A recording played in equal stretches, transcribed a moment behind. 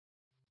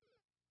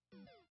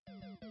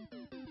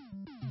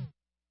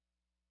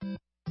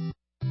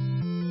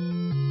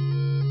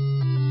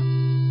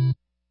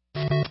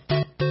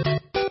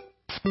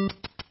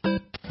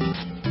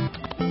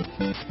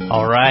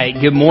All right.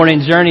 Good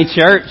morning, Journey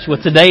Church.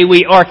 Well, today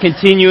we are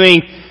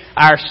continuing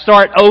our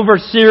Startover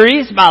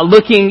series by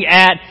looking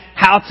at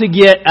how to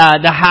get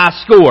the high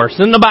scores.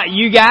 I don't know about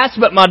you guys,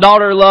 but my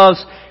daughter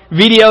loves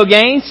video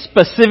games,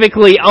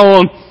 specifically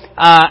on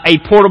a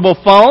portable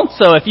phone.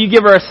 So if you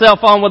give her a cell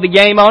phone with a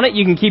game on it,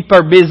 you can keep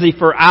her busy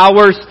for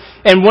hours.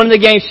 And one of the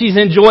games she's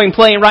enjoying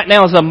playing right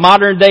now is a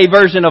modern day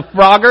version of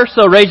Frogger.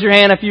 So raise your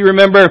hand if you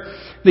remember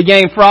the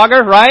game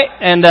Frogger, right?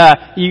 And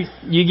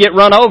you get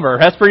run over.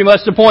 That's pretty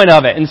much the point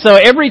of it. And so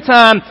every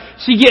time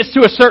she gets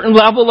to a certain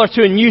level or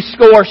to a new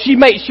score, she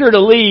makes sure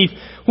to leave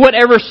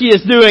whatever she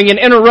is doing and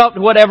interrupt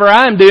whatever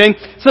I'm doing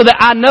so that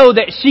I know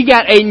that she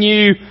got a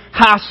new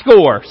high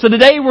score. So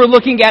today we're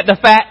looking at the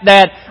fact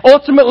that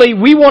ultimately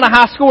we want a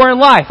high score in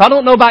life. I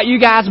don't know about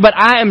you guys, but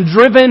I am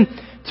driven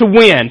to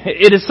win.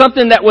 It is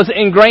something that was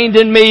ingrained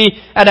in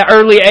me at an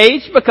early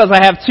age because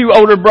I have two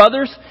older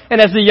brothers.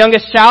 And as the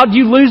youngest child,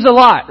 you lose a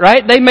lot,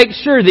 right? They make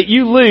sure that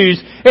you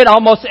lose at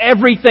almost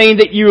everything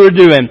that you are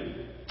doing.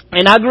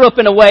 And I grew up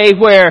in a way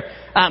where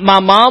my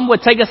mom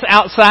would take us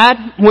outside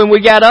when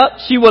we got up.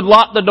 She would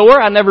lock the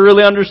door. I never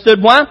really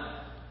understood why.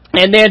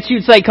 And then she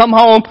would say, come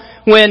home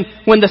when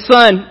the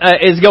sun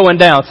is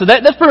going down. So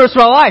that's pretty much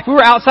my life. We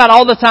were outside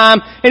all the time,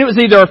 and it was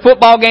either a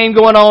football game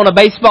going on, a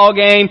baseball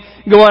game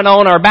going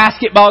on, or a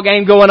basketball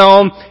game going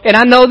on. And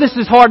I know this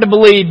is hard to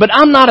believe, but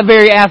I'm not a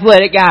very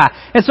athletic guy.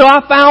 And so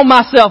I found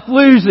myself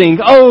losing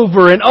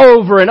over and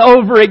over and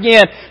over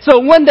again.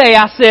 So one day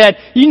I said,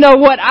 you know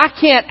what, I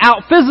can't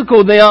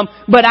out-physical them,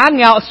 but I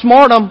can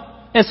outsmart them.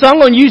 And so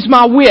I'm going to use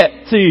my wit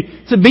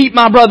to beat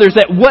my brothers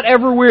at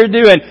whatever we're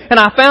doing. And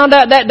I found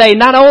out that day,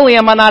 not only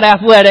am I not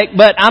athletic,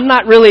 but I'm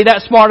not really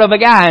that smart of a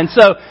guy. And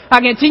so I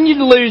continued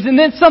to lose, and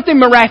then something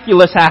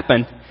miraculous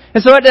happened.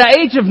 And so at the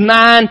age of 9,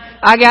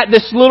 I got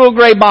this little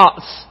gray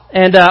box.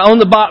 And on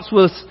the box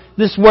was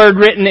this word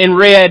written in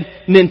red,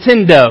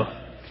 Nintendo.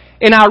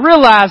 And I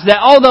realized that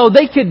although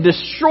they could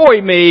destroy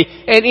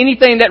me at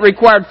anything that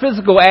required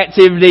physical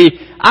activity,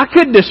 I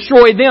could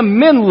destroy them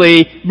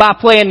mentally by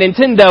playing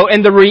Nintendo,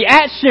 and the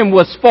reaction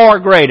was far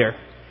greater.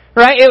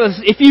 Right? It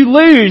was, if you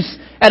lose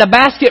at a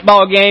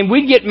basketball game,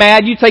 we'd get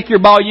mad, you take your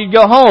ball, you'd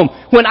go home.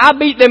 When I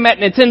beat them at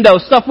Nintendo,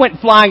 stuff went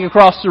flying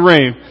across the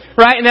room.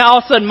 Right? And then all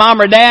of a sudden,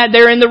 mom or dad,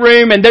 they're in the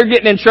room and they're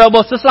getting in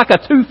trouble. So it's like a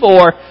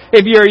 2-4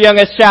 if you're a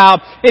youngest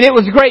child. And it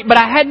was great, but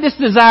I had this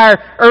desire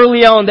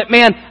early on that,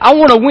 man, I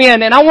want to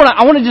win, and I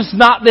want to just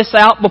knock this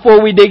out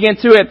before we dig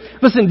into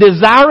it. Listen,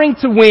 desiring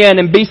to win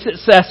and be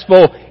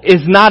successful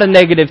is not a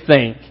negative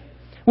thing.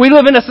 We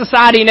live in a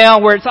society now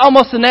where it's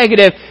almost a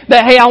negative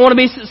that, hey, I want to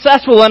be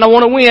successful and I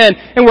want to win,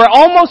 and we're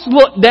almost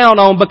looked down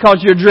on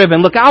because you're driven.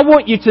 Look, I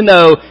want you to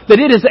know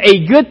that it is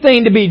a good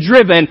thing to be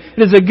driven.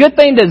 It is a good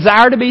thing to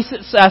desire to be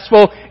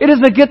successful. It is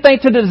a good thing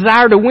to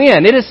desire to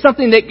win. It is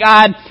something that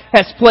God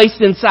has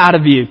placed inside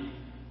of you.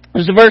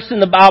 There's a verse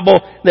in the Bible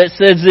that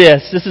says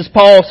this. This is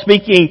Paul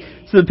speaking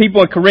to the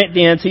people in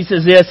Corinthians. He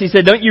says this. He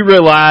said, don't you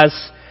realize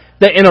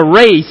that in a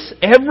race,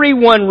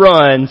 everyone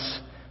runs,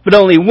 but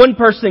only one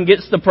person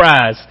gets the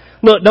prize?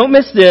 Look, don't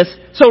miss this.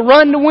 So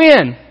run to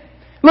win.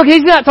 Look,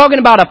 he's not talking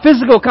about a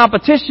physical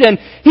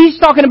competition. He's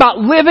talking about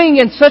living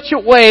in such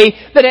a way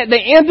that at the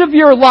end of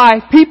your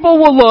life, people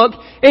will look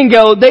and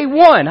go, they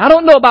won. I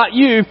don't know about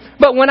you,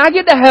 but when I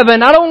get to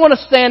heaven, I don't want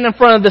to stand in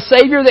front of the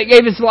Savior that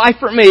gave His life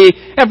for me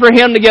and for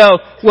Him to go,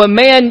 well,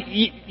 man,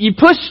 you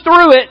pushed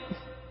through it.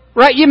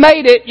 Right? You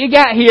made it. You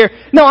got here.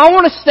 No, I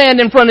want to stand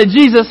in front of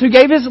Jesus who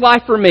gave His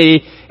life for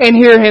me and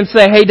hear Him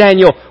say, hey,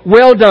 Daniel,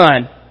 well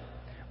done.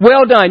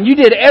 Well done. You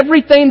did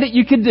everything that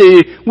you could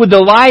do with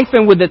the life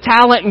and with the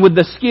talent and with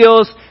the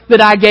skills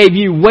that I gave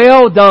you.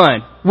 Well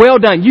done. Well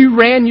done. You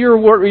ran your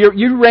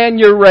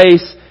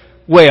race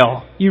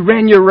well. You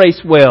ran your race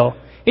well.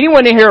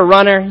 Anyone in here a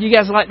runner? You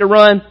guys like to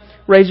run?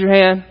 Raise your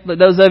hand.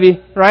 Those of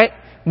you, right?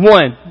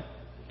 One.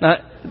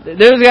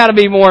 There's got to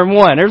be more than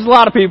one. There's a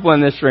lot of people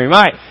in this room.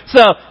 All right. So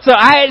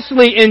I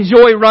actually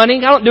enjoy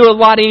running. I don't do it a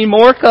lot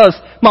anymore because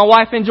my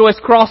wife enjoys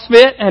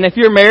CrossFit. And if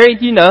you're married,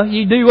 you know,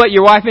 you do what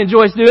your wife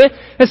enjoys doing.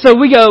 And so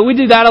we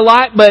do that a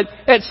lot. But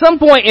at some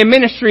point in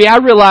ministry, I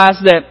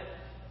realized that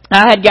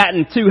I had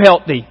gotten too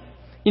healthy.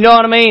 You know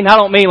what I mean?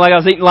 I don't mean like I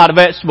was eating a lot of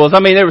vegetables.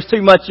 I mean, there was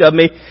too much of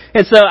me.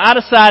 And so I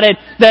decided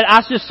that I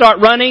should start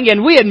running.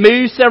 And we had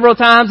moved several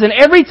times. And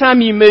every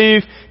time you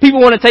move, people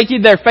want to take you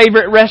to their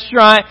favorite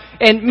restaurant.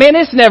 And man,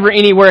 it's never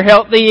anywhere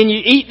healthy. And you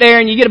eat there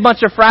and you get a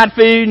bunch of fried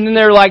food. And then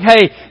they're like,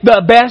 hey,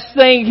 the best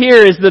thing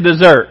here is the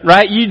dessert,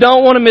 right? You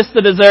don't want to miss the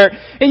dessert.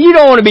 And you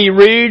don't want to be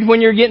rude when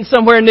you're getting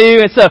somewhere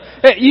new. And so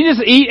you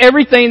just eat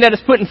everything that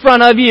is put in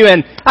front of you.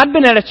 And I'd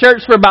been at a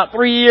church for about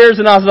 3 years.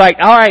 And I was like,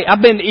 all right,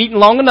 I've been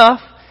eating long enough.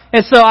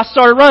 And so I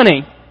started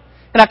running.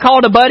 And I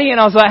called a buddy and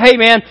I was like, hey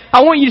man,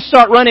 I want you to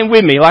start running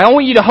with me. Like I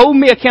want you to hold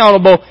me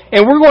accountable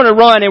and we're going to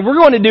run and we're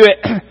going to do it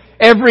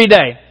every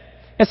day.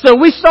 And so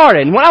we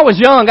started. And when I was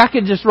young, I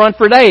could just run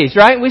for days,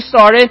 right? We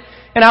started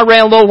and I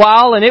ran a little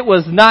while, and it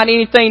was not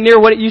anything near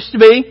what it used to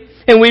be.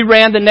 And we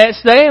ran the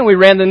next day, and we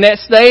ran the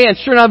next day, and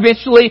sure enough,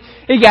 eventually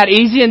it got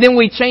easy, and then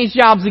we changed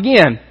jobs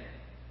again.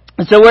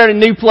 And so we're at a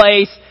new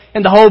place,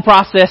 and the whole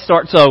process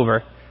starts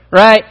over.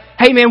 Right?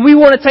 Hey man, we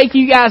want to take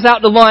you guys out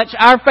to lunch.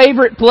 Our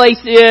favorite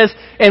place is,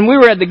 and we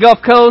were at the Gulf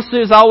Coast,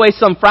 there's always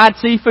some fried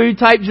seafood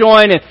type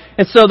joint,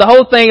 and so the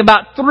whole thing,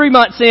 about 3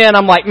 months in,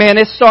 I'm like, man,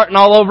 it's starting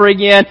all over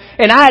again.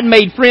 And I had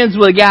made friends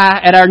with a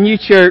guy at our new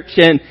church,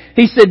 and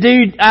he said,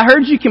 dude, I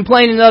heard you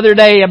complaining the other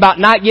day about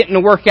not getting to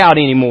work out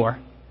anymore.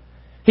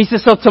 He said,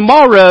 so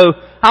tomorrow,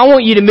 I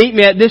want you to meet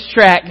me at this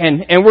track,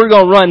 and we're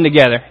going to run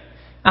together.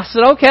 I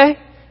said, okay,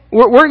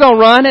 we're going to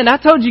run, and I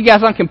told you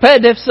guys I'm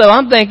competitive, so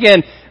I'm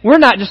thinking, we're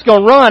not just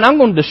going to run, I'm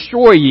going to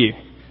destroy you.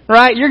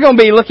 Right? You're going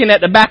to be looking at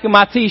the back of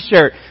my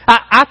t-shirt.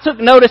 I took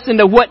notice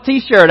into what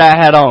t-shirt I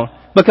had on,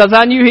 because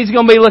I knew he's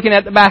going to be looking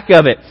at the back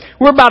of it.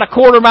 We're about a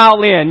quarter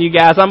mile in, you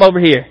guys. I'm over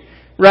here.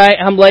 Right?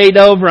 I'm laid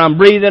over, I'm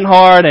breathing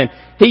hard, and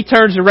he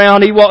turns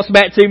around, he walks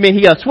back to me,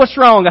 he goes, what's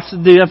wrong? I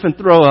said, dude, I'm finna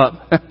throw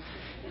up.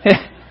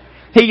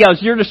 He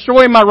goes, you're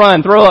destroying my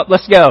run, throw up,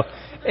 let's go.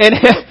 And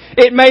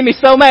it made me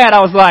so mad,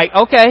 I was like,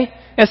 okay.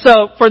 And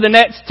so for the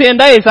next 10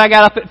 days, I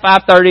got up at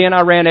 5:30 and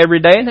I ran every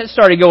day, and it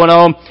started going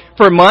on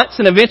for months,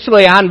 and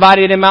eventually I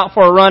invited him out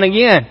for a run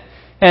again.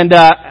 And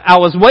I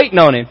was waiting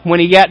on him when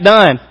he got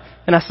done.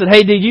 And I said,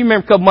 hey dude, you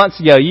remember a couple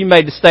months ago, you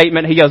made the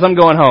statement. He goes, I'm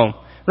going home.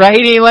 Right?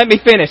 He didn't let me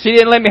finish. He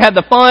didn't let me have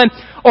the fun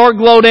or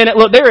gloat in it.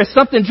 Look, there is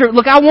something true.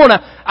 Look, I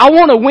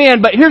wanna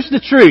win, but here's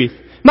the truth.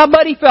 My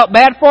buddy felt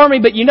bad for me,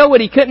 but you know what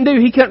he couldn't do?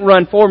 He couldn't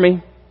run for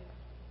me.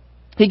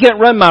 He couldn't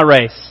run my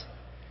race.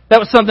 That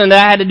was something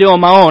that I had to do on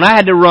my own. I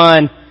had to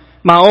run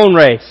my own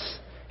race.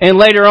 And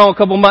later on, a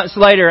couple months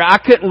later, I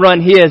couldn't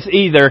run his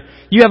either.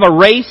 You have a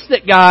race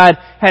that God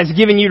has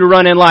given you to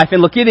run in life.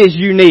 And look, it is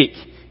unique.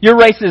 Your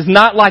race is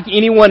not like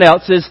anyone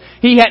else's.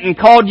 He hadn't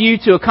called you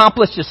to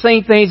accomplish the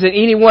same things that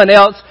anyone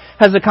else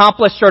has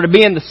accomplished or to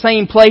be in the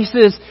same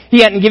places.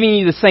 He hadn't given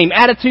you the same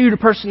attitude or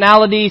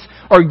personalities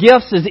or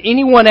gifts as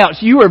anyone else.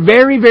 You are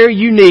very, very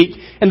unique.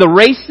 And the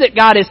race that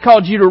God has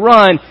called you to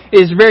run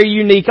is very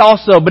unique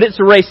also. But it's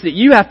a race that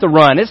you have to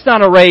run. It's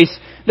not a race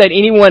that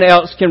anyone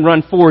else can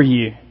run for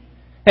you.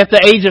 At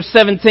the age of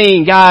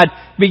 17, God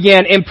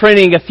began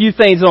imprinting a few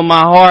things on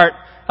my heart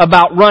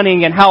about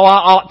running and how I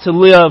ought to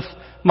live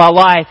my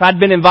life. I'd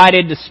been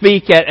invited to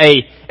speak at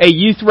a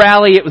youth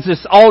rally. It was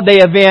this all-day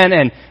event,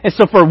 and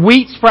so for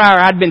weeks prior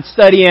I'd been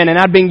studying and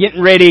I'd been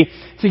getting ready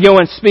to go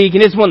and speak,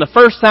 and it's one of the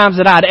first times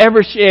that I'd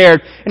ever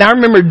shared. And I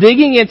remember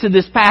digging into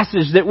this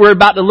passage that we're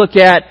about to look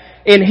at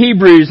in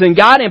Hebrews, and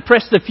God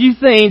impressed a few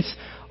things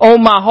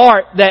on my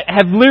heart that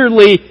have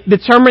literally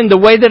determined the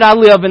way that I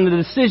live and the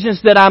decisions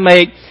that I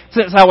make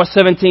since I was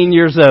 17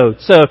 years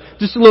old. So,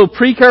 just a little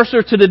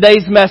precursor to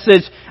today's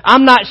message.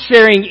 I'm not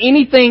sharing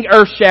anything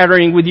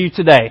earth-shattering with you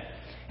today.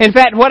 In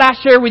fact, what I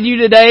share with you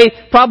today,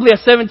 probably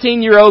a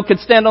 17-year-old could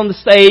stand on the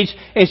stage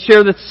and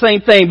share the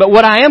same thing. But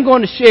what I am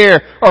going to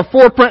share are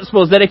 4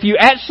 principles that if you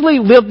actually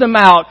live them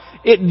out,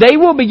 they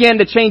will begin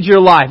to change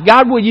your life.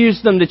 God will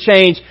use them to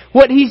change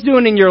what He's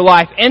doing in your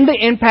life and the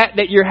impact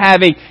that you're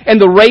having and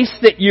the race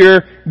that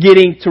you're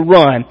getting to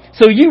run.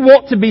 So you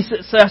want to be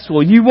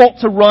successful. You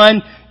want to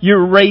run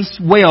your race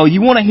well.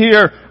 You want to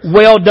hear,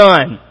 well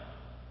done.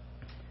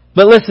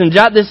 But listen,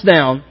 jot this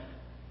down.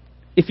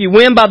 If you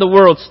win by the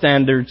world's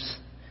standards,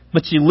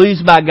 but you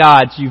lose by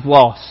God's, you've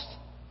lost.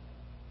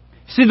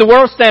 See, the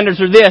world standards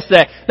are this,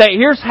 that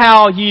here's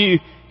how you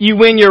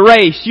win your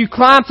race. You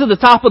climb to the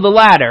top of the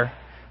ladder.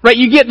 Right?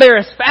 You get there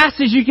as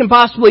fast as you can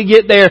possibly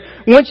get there.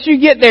 Once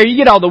you get there, you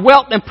get all the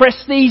wealth and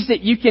prestige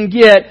that you can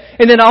get.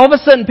 And then all of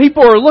a sudden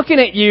people are looking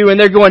at you and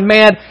they're going,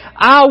 man,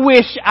 I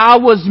wish I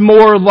was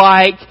more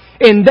like.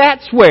 And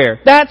that's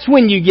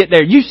when you get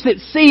there. You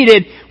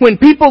succeeded when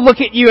people look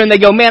at you and they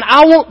go, man,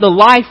 I want the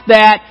life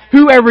that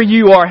whoever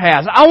you are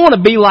has. I want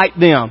to be like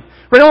them.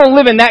 I don't want to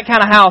live in that kind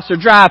of house or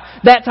drive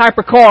that type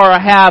of car or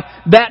have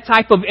that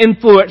type of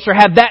influence or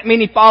have that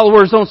many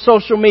followers on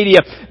social media.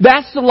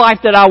 That's the life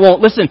that I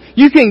want. Listen,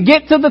 you can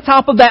get to the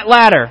top of that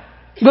ladder.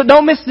 But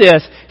don't miss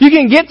this. You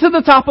can get to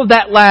the top of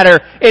that ladder,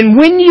 and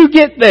when you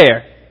get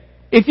there,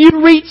 if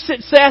you reach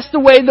success the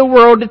way the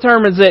world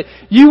determines it,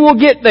 you will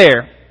get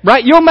there.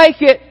 Right? You'll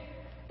make it,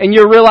 and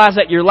you'll realize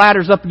that your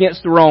ladder's up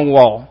against the wrong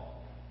wall.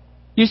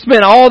 You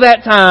spent all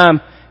that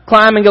time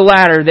climbing a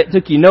ladder that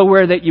took you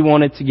nowhere that you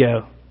wanted to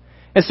go.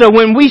 And so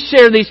when we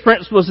share these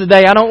principles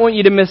today, I don't want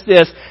you to miss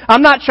this.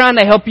 I'm not trying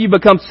to help you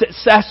become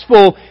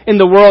successful in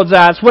the world's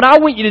eyes. What I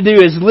want you to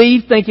do is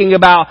leave thinking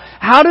about,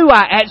 how do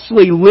I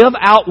actually live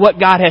out what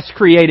God has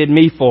created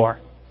me for?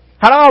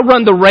 How do I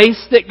run the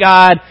race that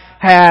God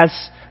has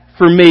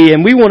for me?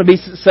 And we want to be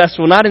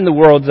successful, not in the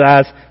world's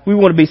eyes. We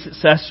want to be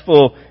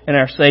successful in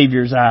our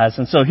Savior's eyes.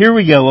 And so here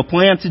we go, a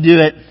plan to do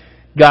it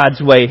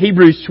God's way.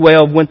 Hebrews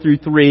 12, 1 through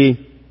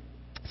 3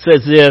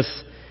 says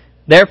this,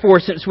 therefore,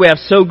 since we have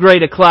so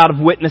great a cloud of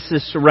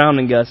witnesses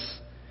surrounding us,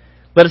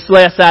 let us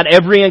lay aside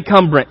every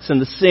encumbrance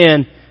and the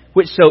sin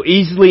which so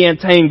easily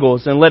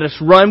entangles, and let us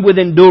run with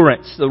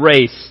endurance the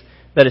race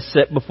that is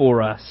set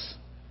before us.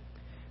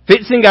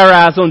 fixing our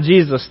eyes on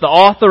Jesus, the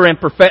author and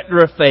perfecter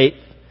of faith,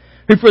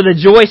 who for the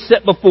joy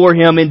set before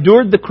him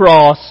endured the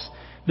cross,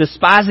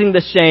 despising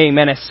the shame,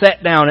 and has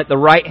sat down at the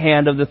right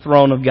hand of the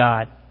throne of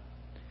God.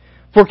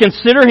 For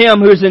consider him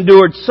who has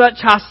endured such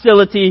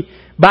hostility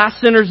by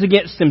sinners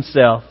against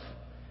himself,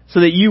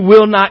 so that you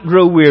will not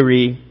grow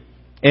weary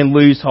and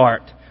lose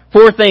heart.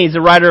 4 things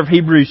the writer of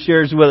Hebrews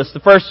shares with us. The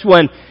first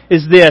one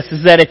is this,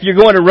 is that if you're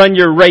going to run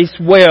your race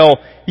well,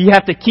 you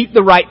have to keep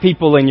the right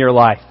people in your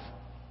life.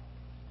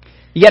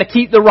 You got to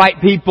keep the right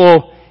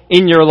people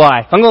in your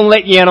life. I'm going to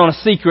let you in on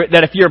a secret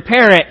that if you're a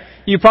parent,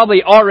 you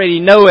probably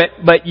already know it,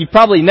 but you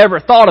probably never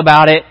thought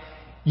about it.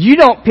 You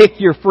don't pick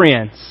your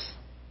friends.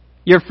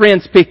 Your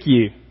friends pick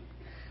you.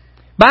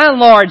 By and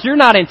large, you're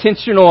not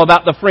intentional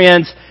about the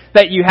friends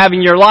that you have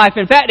in your life.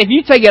 In fact, if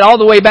you take it all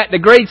the way back to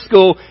grade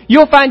school,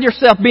 you'll find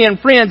yourself being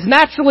friends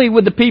naturally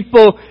with the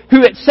people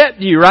who accept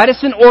you, right?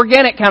 It's an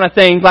organic kind of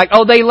thing. Like,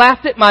 oh, they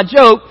laughed at my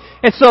joke,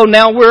 and so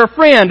now we're a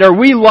friend. Or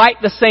we like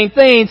the same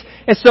things,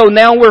 and so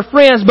now we're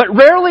friends. But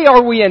rarely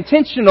are we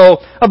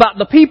intentional about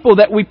the people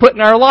that we put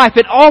in our life.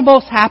 It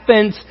almost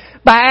happens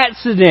by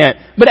accident.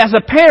 But as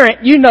a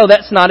parent, you know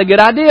that's not a good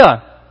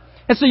idea.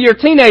 And so your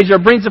teenager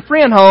brings a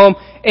friend home,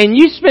 and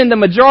you spend the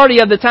majority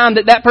of the time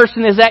that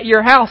person is at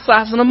your house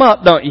sizing them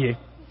up, don't you?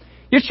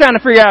 You're trying to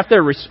figure out if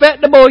they're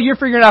respectable. You're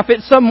figuring out if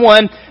it's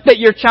someone that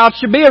your child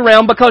should be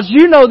around, because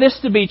you know this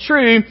to be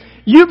true.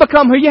 You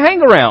become who you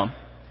hang around.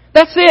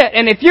 That's it.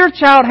 And if your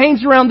child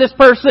hangs around this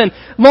person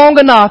long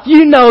enough,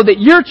 you know that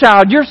your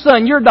child, your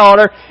son, your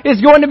daughter is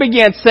going to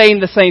begin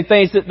saying the same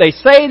things that they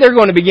say. They're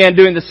going to begin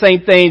doing the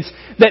same things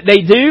that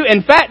they do.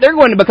 In fact, they're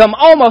going to become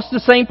almost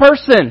the same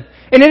person.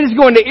 And it is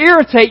going to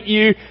irritate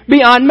you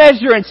beyond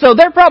measure. And so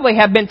there probably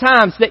have been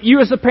times that you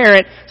as a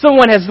parent,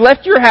 someone has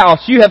left your house,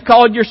 you have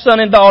called your son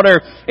and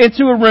daughter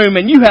into a room,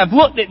 and you have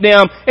looked at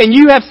them, and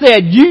you have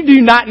said, you do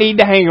not need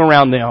to hang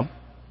around them.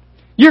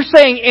 You're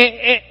saying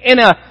in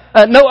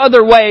no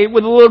other way,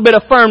 with a little bit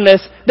of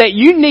firmness, that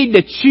you need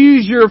to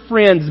choose your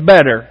friends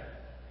better.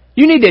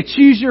 You need to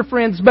choose your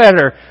friends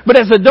better. But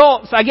as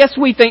adults, I guess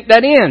we think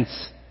that ends.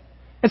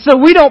 And so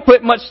we don't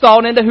put much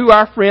thought into who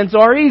our friends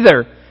are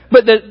either.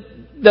 But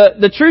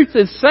the truth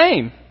is the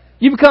same.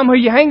 You become who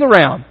you hang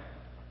around.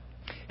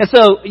 And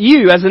so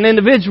you, as an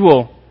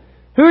individual,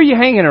 who are you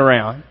hanging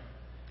around?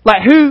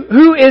 Like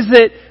who is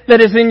it that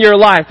is in your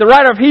life? The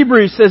writer of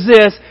Hebrews says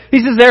this. He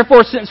says,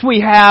 therefore, since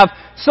we have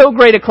so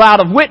great a cloud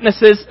of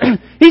witnesses,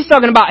 he's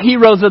talking about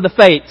heroes of the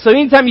faith. So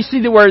anytime you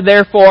see the word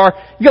therefore,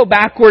 you go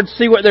backwards,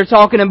 see what they're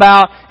talking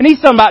about. And he's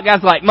talking about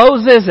guys like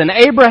Moses and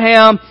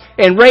Abraham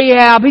and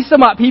Rahab. He's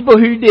talking about people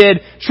who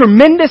did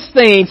tremendous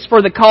things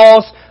for the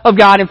cause of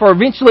God and for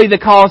eventually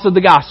the cause of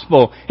the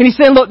gospel. And he's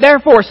saying, look,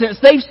 therefore, since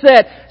they've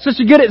set such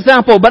a good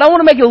example, but I want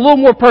to make it a little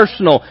more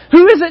personal.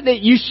 Who is it that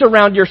you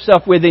surround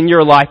yourself with in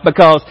your life?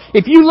 Because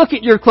if you look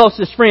at your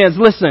closest friends,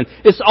 listen,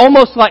 it's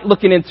almost like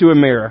looking into a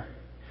mirror.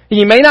 And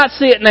you may not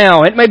see it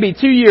now. It may be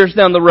 2 years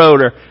down the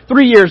road or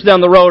 3 years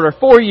down the road or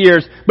 4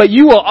 years, but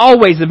you will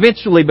always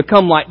eventually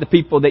become like the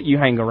people that you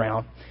hang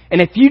around.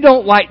 And if you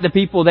don't like the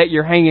people that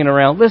you're hanging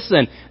around,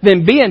 listen,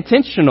 then be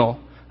intentional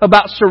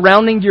about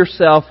surrounding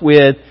yourself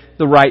with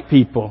the right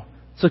people.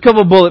 So a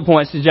couple of bullet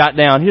points to jot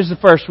down. Here's the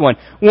first one.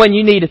 One,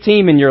 you need a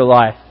team in your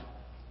life.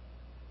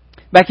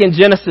 Back in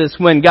Genesis,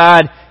 when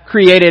God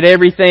created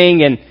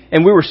everything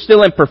and we were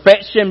still in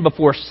perfection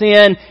before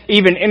sin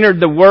even entered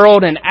the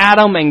world, and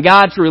Adam and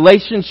God's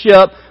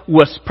relationship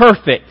was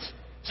perfect.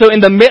 So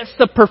in the midst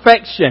of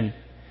perfection,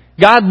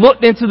 God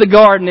looked into the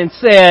garden and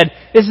said,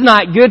 it's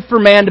not good for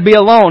man to be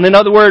alone. In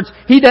other words,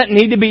 he doesn't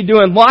need to be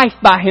doing life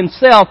by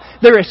himself.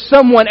 There is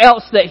someone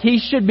else that he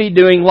should be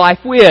doing life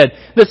with.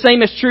 The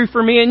same is true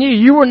for me and you.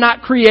 You were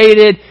not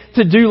created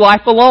to do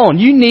life alone.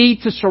 You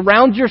need to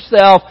surround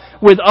yourself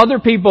with other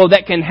people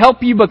that can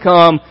help you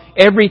become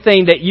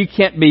everything that you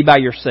can't be by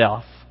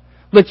yourself.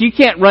 Look, you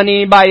can't run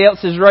anybody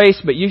else's race,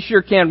 but you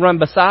sure can run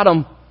beside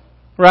them,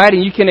 right?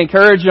 And you can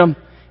encourage them.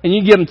 And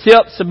you give them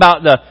tips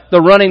about the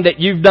running that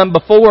you've done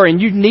before,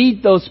 and you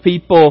need those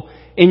people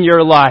in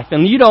your life.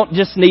 And you don't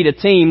just need a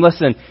team.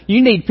 Listen,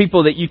 you need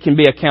people that you can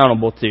be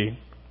accountable to.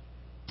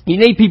 You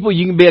need people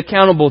you can be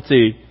accountable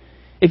to.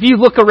 If you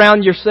look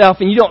around yourself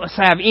and you don't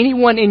have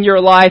anyone in your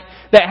life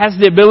that has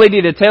the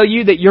ability to tell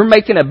you that you're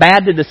making a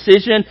bad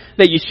decision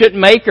that you shouldn't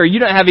make, or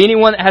you don't have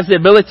anyone that has the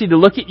ability to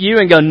look at you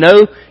and go,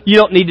 no, you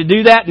don't need to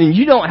do that, then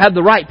you don't have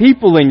the right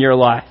people in your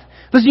life.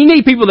 Because you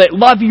need people that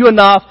love you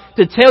enough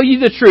to tell you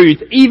the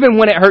truth even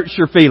when it hurts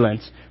your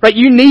feelings. Right?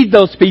 You need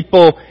those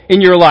people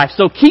in your life.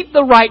 So keep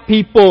the right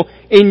people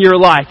in your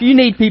life. You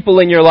need people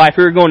in your life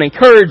who are going to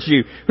encourage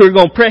you, who are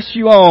going to press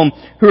you on,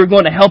 who are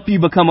going to help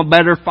you become a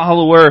better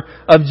follower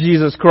of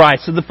Jesus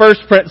Christ. So the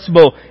first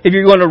principle, if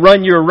you're going to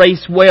run your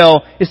race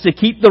well, is to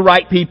keep the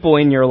right people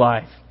in your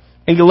life.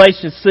 In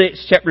Galatians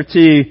 6, chapter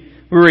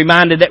 2, we're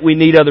reminded that we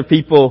need other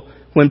people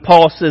when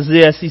Paul says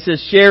this. He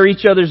says, share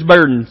each other's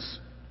burdens.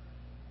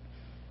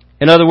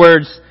 In other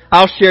words,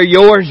 I'll share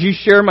yours, you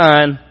share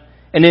mine,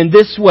 and in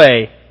this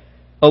way,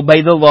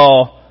 obey the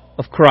law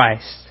of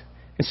Christ.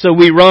 And so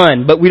we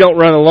run, but we don't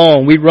run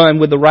alone. We run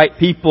with the right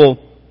people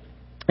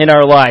in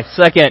our life.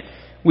 Second,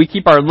 we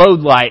keep our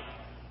load light.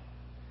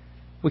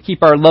 We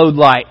keep our load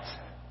light.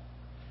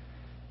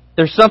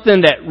 There's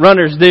something that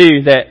runners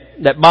do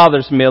that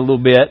bothers me a little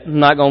bit.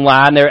 I'm not going to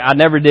lie. I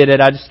never did it.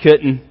 I just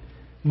couldn't.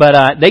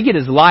 But they get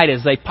as light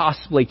as they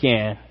possibly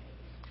can.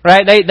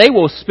 Right? They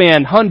will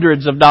spend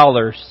hundreds of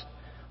dollars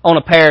on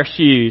a pair of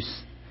shoes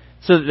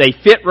so that they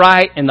fit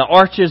right and the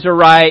arches are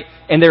right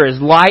and they're as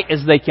light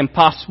as they can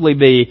possibly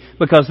be,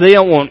 because they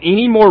don't want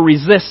any more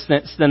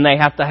resistance than they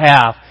have to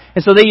have.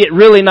 And so they get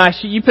really nice.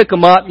 You pick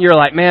them up, you're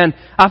like, man,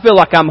 I feel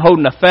like I'm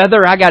holding a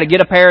feather. I got to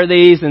get a pair of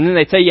these. And then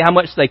they tell you how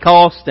much they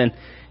cost, and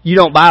you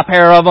don't buy a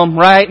pair of them,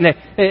 right? And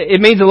it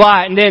means a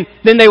lot. And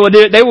then they will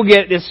do it. They will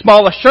get as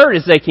small a shirt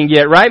as they can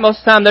get, right? Most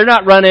of the time they're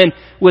not running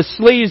with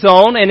sleeves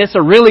on, and it's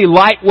a really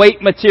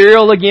lightweight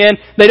material again.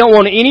 They don't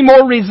want any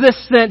more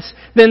resistance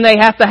than they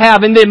have to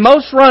have. And then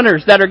most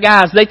runners that are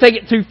guys, they take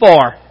it too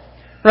far,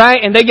 right?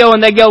 And they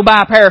go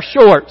buy a pair of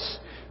shorts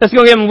that's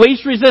going to give them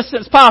least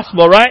resistance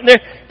possible, right? And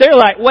they're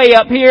like way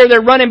up here.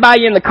 They're running by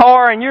you in the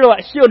car, and you're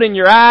like shielding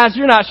your eyes.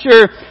 You're not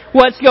sure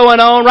what's going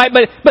on, right?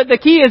 But the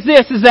key is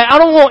this, is that I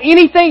don't want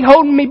anything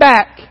holding me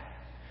back.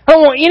 I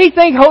don't want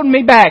anything holding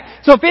me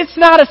back. So if it's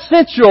not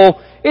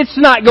essential, it's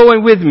not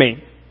going with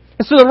me.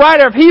 And so the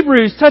writer of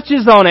Hebrews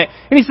touches on it.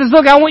 And he says,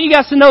 look, I want you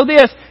guys to know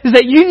this, is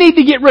that you need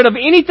to get rid of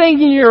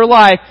anything in your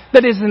life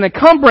that is an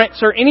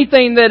encumbrance or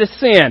anything that is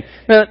sin.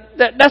 Now,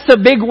 that's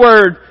a big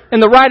word. And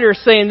the writer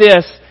is saying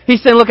this.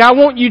 He's saying, look, I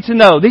want you to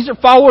know, these are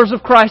followers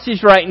of Christ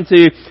he's writing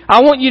to.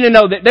 I want you to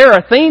know that there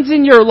are things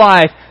in your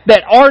life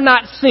that are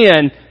not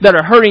sin that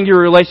are hurting your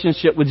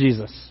relationship with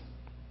Jesus.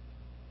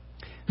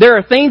 There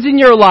are things in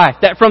your life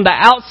that from the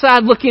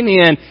outside looking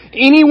in,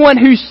 anyone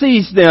who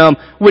sees them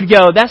would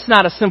go, that's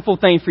not a sinful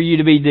thing for you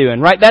to be doing,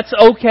 right? That's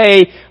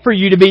okay for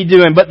you to be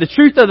doing. But the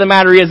truth of the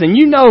matter is, and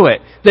you know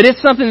it, that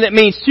it's something that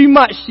means too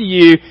much to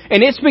you,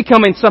 and it's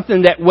becoming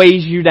something that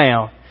weighs you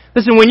down.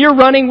 Listen, when you're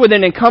running with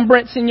an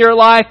encumbrance in your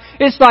life,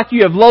 it's like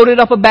you have loaded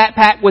up a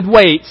backpack with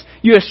weights.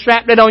 You have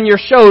strapped it on your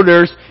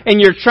shoulders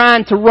and you're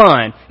trying to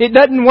run. It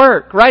doesn't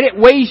work, right? It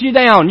weighs you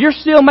down. You're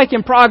still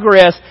making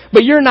progress,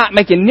 but you're not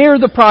making near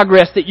the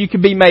progress that you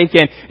could be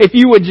making if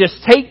you would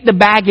just take the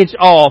baggage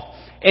off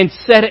and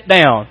set it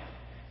down.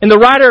 And the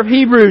writer of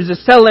Hebrews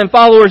is telling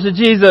followers of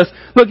Jesus,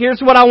 look,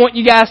 here's what I want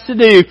you guys to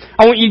do.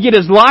 I want you to get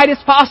as light as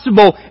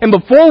possible. And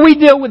before we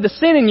deal with the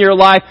sin in your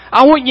life,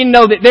 I want you to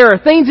know that there are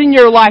things in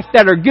your life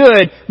that are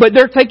good, but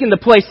they're taking the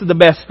place of the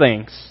best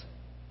things.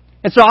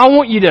 And so I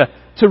want you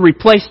to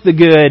replace the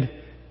good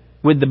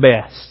with the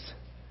best.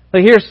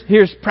 But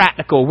here's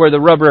practical where the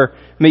rubber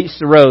meets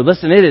the road.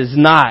 Listen, it's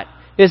not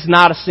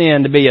a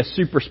sin to be a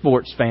super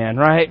sports fan,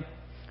 right?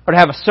 Or to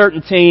have a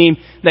certain team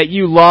that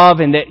you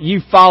love and that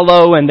you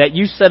follow and that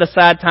you set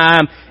aside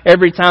time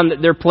every time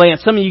that they're playing.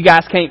 Some of you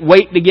guys can't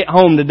wait to get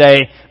home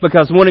today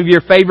because one of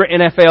your favorite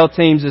NFL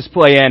teams is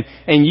playing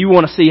and you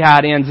want to see how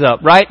it ends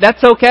up, right?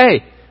 That's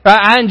okay. Right?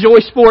 I enjoy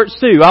sports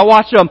too. I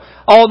watch them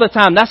all the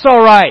time. That's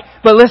all right.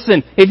 But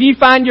listen, if you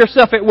find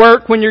yourself at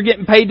work when you're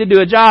getting paid to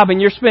do a job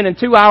and you're spending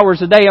 2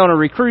 hours a day on a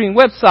recruiting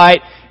website,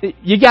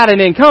 you got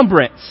an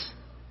encumbrance.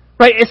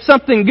 Right? It's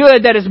something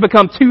good that has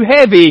become too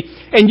heavy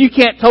and you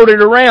can't tote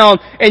it around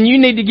and you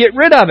need to get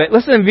rid of it.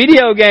 Listen,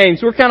 video games,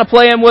 we're kind of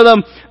playing with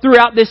them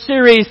throughout this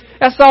series.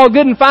 That's all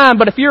good and fine,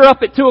 but if you're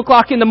up at 2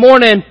 o'clock in the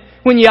morning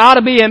when you ought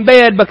to be in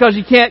bed because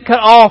you can't cut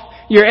off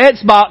your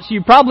Xbox,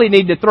 you probably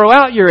need to throw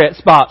out your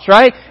Xbox,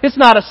 right? It's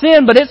not a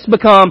sin, but it's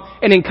become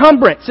an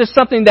encumbrance. It's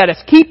something that is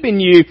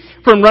keeping you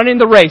from running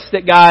the race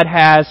that God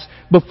has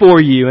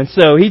before you. And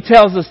so he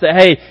tells us that,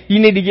 hey,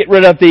 you need to get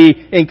rid of the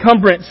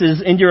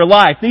encumbrances in your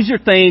life. These are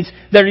things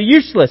that are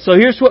useless. So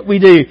here's what we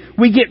do.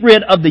 We get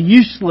rid of the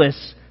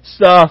useless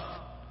stuff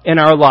in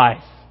our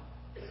life.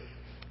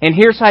 And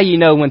here's how you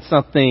know when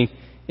something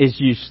is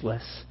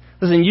useless.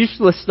 Listen,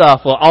 useless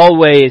stuff will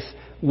always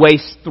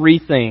waste 3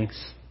 things.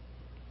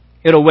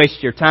 It'll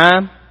waste your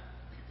time,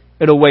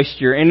 it'll waste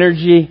your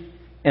energy,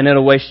 and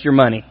it'll waste your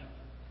money.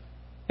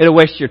 It'll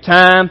waste your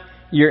time,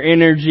 your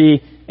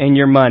energy, and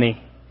your money.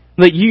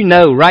 Look, you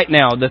know right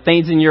now the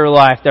things in your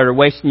life that are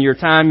wasting your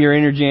time, your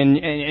energy,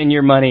 and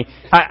your money.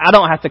 I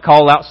don't have to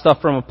call out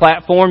stuff from a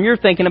platform. You're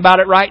thinking about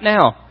it right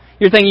now.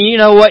 You're thinking, you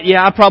know what?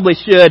 Yeah, I probably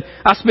should.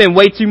 I spend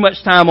way too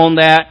much time on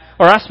that.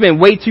 Or I spend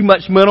way too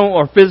much mental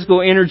or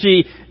physical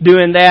energy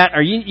doing that.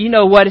 Or you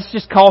know what? It's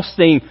just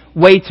costing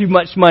way too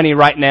much money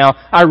right now.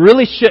 I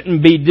really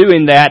shouldn't be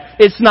doing that.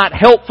 It's not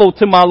helpful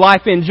to my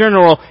life in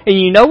general. And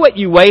you know what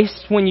you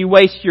waste when you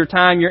waste your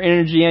time, your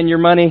energy, and your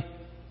money?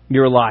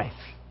 Your life.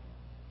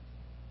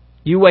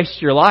 You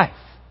waste your life.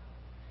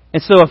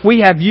 And so if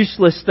we have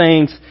useless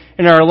things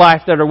in our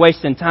life that are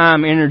wasting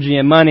time, energy,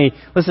 and money,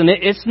 listen,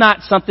 it's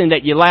not something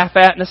that you laugh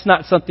at, and it's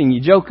not something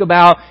you joke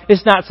about.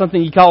 It's not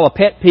something you call a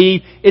pet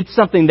peeve. It's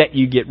something that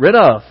you get rid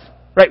of.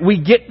 Right? We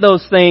get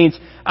those things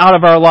out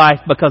of our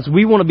life because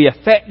we want to be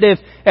effective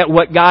at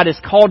what God has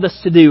called us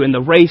to do in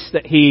the race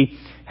that He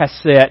has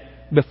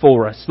set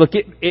before us. Look,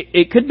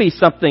 it could be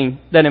something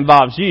that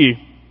involves you.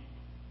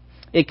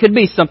 It could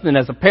be something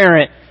as a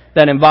parent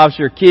that involves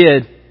your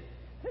kid.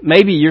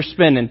 Maybe you're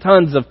spending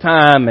tons of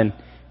time and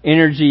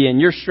energy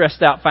and you're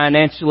stressed out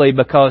financially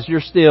because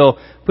you're still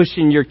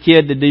pushing your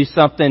kid to do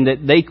something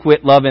that they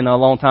quit loving a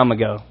long time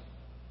ago.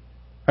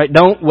 Right?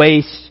 Don't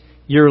waste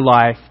your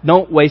life.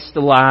 Don't waste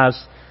the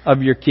lives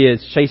of your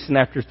kids chasing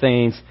after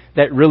things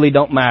that really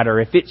don't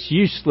matter. If it's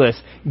useless,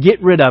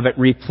 get rid of it.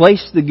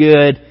 Replace the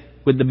good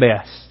with the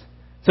best.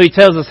 So he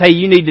tells us, hey,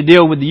 you need to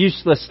deal with the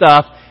useless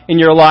stuff in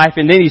your life.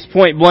 And then he's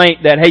point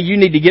blank that, hey, you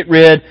need to get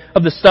rid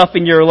of the stuff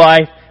in your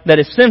life that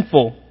is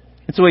sinful.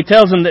 And so he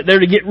tells them that they're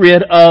to get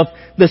rid of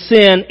the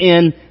sin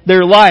in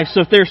their life.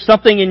 So if there's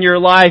something in your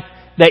life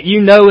that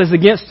you know is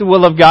against the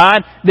will of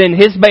God, then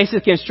his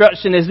basic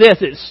instruction is this: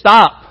 it's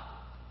stop.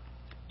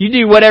 You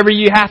do whatever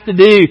you have to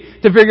do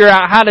to figure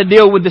out how to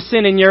deal with the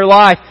sin in your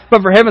life.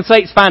 But for heaven's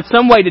sakes, find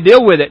some way to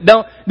deal with it.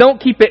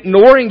 Don't keep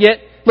ignoring it.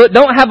 Look,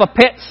 don't have a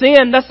pet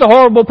sin. That's a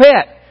horrible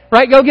pet.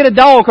 Right? Go get a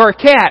dog or a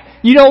cat.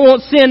 You don't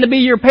want sin to be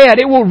your pet.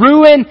 It will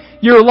ruin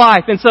your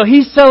life. And so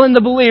he's telling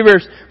the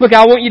believers, look,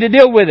 I want you to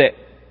deal with it.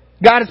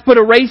 God has put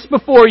a race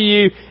before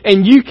you,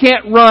 and you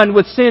can't run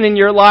with sin in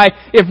your life.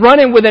 If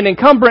running with an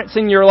encumbrance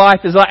in your life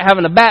is like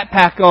having a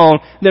backpack on,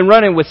 then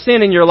running with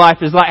sin in your life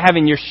is like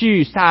having your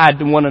shoes tied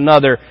to one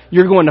another.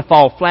 You're going to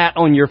fall flat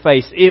on your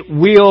face. It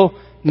will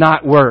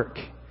not work.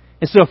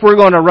 And so if we're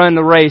going to run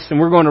the race and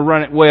we're going to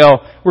run it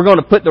well, we're going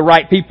to put the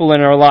right people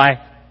in our life.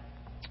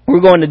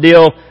 We're going to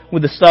deal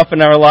with the stuff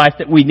in our life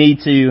that we need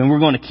to, and we're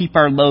going to keep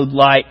our load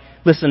light.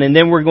 Listen, and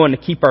then we're going to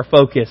keep our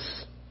focus.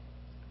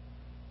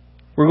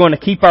 We're going to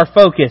keep our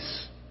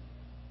focus.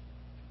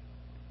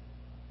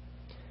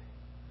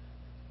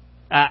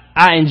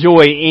 I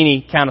enjoy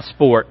any kind of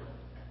sport.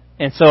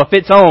 And so if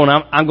it's on,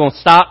 I'm going to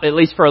stop at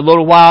least for a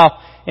little while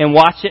and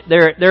watch it.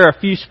 There are a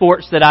few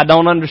sports that I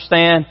don't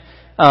understand.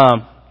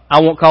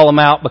 I won't call them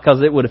out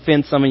because it would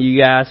offend some of you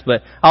guys,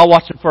 but I'll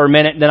watch it for a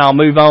minute, then I'll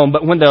move on.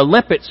 But when the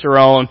Olympics are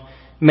on,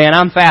 man,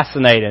 I'm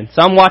fascinated.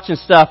 So I'm watching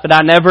stuff that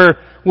I never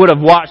would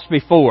have watched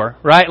before,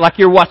 right? Like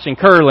you're watching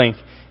curling.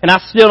 And I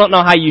still don't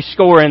know how you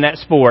score in that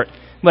sport.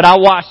 But I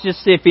watch just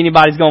to see if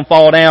anybody's going to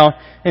fall down.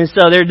 And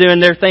so they're doing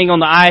their thing on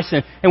the ice.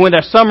 And when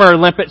their summer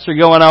Olympics are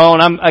going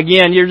on,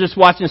 you're just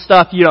watching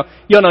stuff you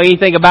don't know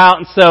anything about.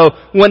 And so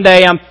one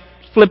day I'm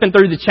flipping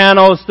through the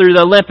channels, through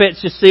the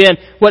Olympics, just seeing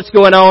what's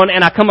going on.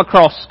 And I come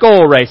across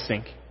scull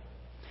racing.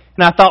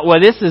 And I thought, well,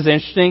 this is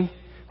interesting.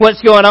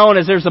 What's going on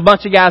is there's a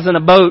bunch of guys in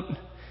a boat.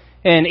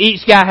 And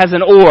each guy has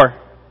an oar.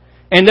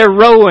 And they're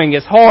rowing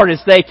as hard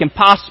as they can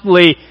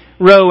possibly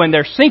row, and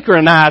they're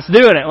synchronized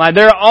doing it. Like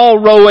they're all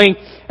rowing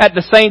at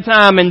the same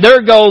time, and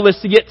their goal is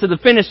to get to the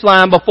finish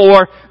line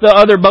before the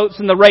other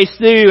boats in the race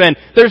do. And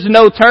there's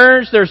no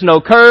turns, there's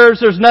no curves,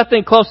 there's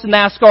nothing close to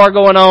NASCAR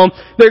going on.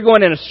 They're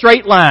going in a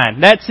straight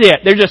line. That's it.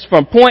 They're just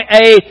from point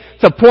A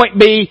to point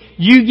B.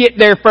 You get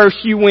there first,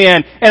 you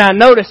win. And I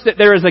noticed that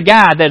there is a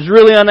guy that's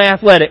really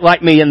unathletic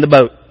like me in the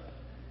boat.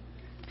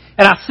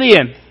 And I see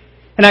him,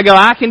 and I go,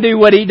 I can do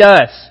what he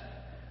does.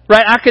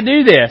 Right? I could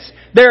do this.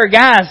 There are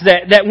guys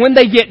that when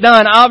they get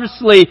done,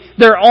 obviously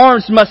their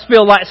arms must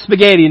feel like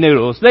spaghetti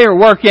noodles. They are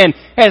working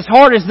as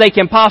hard as they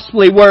can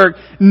possibly work.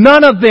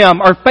 None of them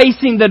are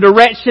facing the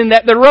direction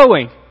that they're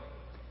rowing.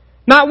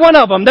 Not one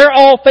of them. They're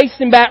all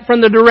facing back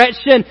from the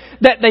direction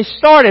that they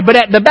started. But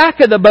at the back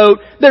of the boat,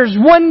 there's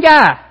one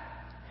guy.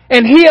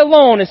 And he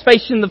alone is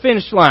facing the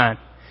finish line.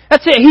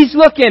 That's it. He's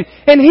looking,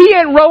 and he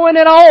ain't rowing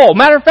at all.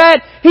 Matter of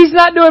fact, he's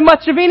not doing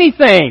much of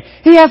anything.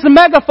 He has a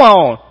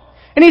megaphone.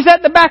 And he's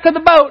at the back of the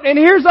boat, and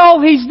here's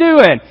all he's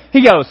doing.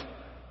 He goes,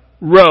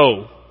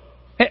 row.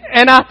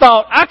 And I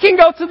thought, I can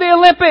go to the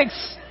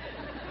Olympics.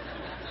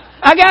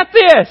 I got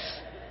this.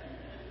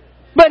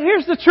 But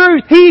here's the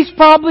truth. He's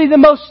probably the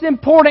most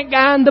important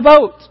guy in the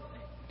boat.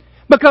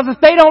 Because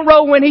if they don't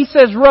row when he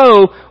says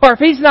row, or if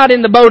he's not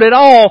in the boat at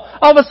all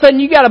of a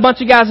sudden you got a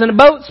bunch of guys in a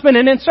boat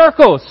spinning in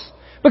circles.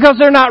 Because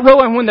they're not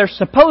rowing when they're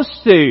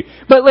supposed to.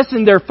 But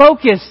listen, their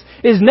focus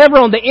is never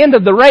on the end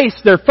of the race.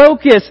 Their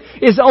focus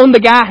is on the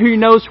guy who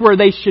knows where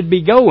they should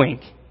be going.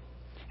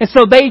 And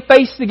so they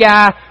face the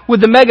guy with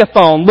the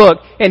megaphone. Look,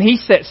 and he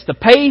sets the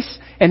pace,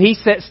 and he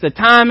sets the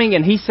timing,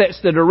 and he sets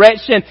the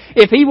direction.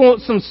 If he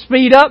wants some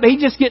speed up, he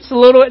just gets a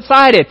little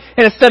excited.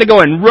 And instead of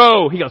going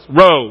row, he goes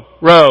row,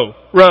 row,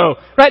 row.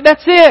 Right?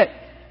 That's it.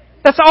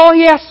 That's all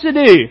he has to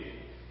do.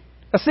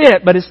 That's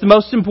it. But it's the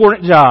most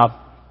important job.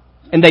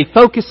 And they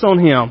focus on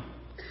him.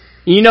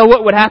 You know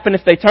what would happen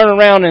if they turn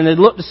around and they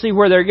look to see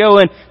where they're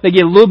going? They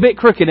get a little bit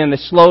crooked and they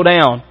slow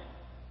down.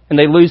 And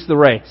they lose the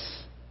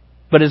race.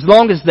 But as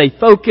long as they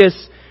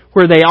focus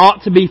where they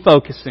ought to be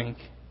focusing,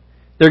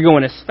 they're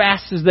going as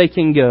fast as they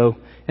can go.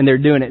 And they're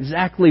doing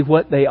exactly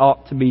what they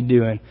ought to be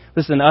doing.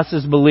 Listen, us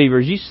as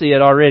believers, you see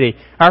it already.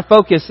 Our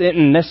focus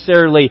isn't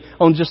necessarily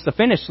on just the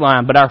finish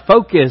line, but our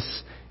focus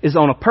is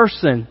on a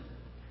person.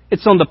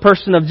 It's on the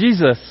person of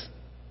Jesus.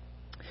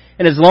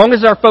 And as long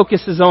as our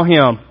focus is on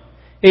Him,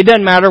 it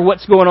doesn't matter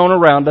what's going on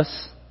around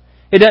us.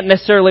 It doesn't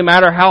necessarily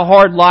matter how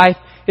hard life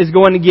is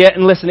going to get.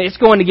 And listen, it's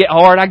going to get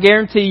hard. I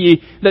guarantee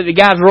you that the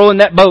guys rowing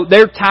that boat,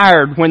 they're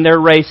tired when their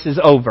race is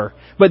over.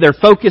 but their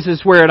focus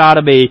is where it ought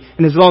to be.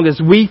 And as long as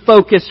we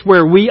focus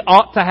where we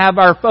ought to have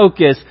our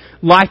focus,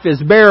 life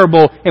is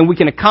bearable and we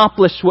can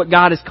accomplish what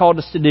God has called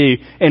us to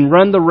do and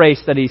run the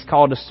race that He's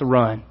called us to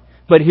run.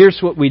 But here's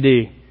what we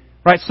do.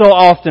 Right? So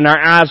often our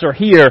eyes are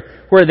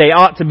here where they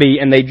ought to be,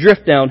 and they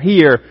drift down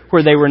here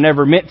where they were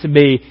never meant to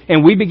be,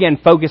 and we begin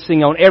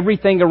focusing on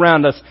everything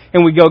around us,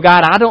 and we go,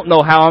 God, I don't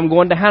know how I'm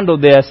going to handle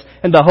this.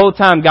 And the whole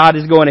time God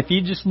is going, if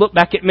you just look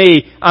back at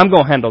me, I'm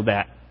going to handle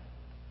that.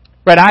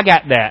 Right? I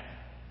got that.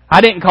 I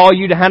didn't call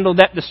you to handle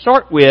that to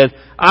start with.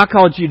 I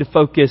called you to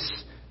focus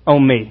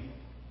on me.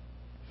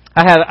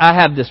 I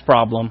have this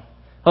problem.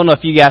 I don't know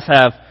if you guys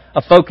have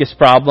a focus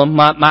problem.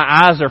 My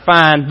eyes are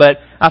fine, but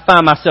I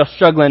find myself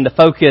struggling to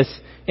focus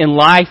in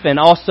life and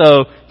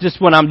also just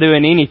when I'm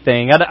doing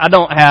anything. I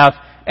don't have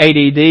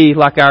ADD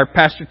like our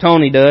Pastor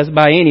Tony does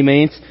by any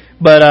means,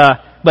 but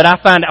I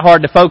find it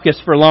hard to focus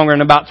for longer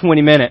than about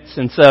 20 minutes.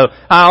 And so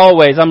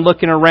I'm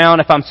looking around.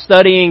 If I'm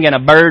studying and a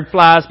bird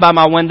flies by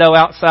my window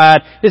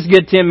outside, it's a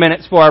good 10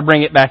 minutes before I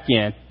bring it back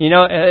in. You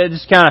know, it's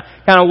just kind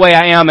of way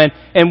I am.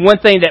 And one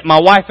thing that my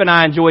wife and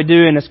I enjoy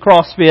doing is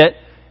CrossFit.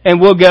 And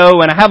we'll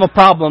go, and I have a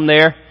problem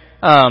there.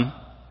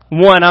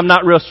 One, I'm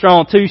not real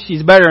strong. Two,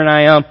 she's better than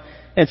I am.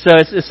 And so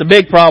it's a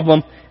big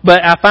problem. But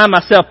I find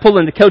myself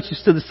pulling the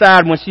coaches to the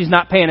side when she's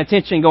not paying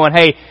attention going,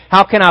 hey,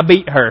 how can I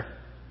beat her?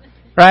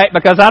 Right?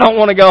 Because I don't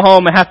want to go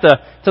home and have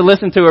to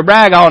listen to her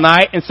brag all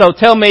night. And so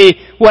tell me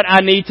what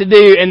I need to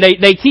do. And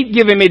they keep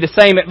giving me the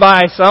same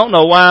advice. I don't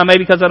know why.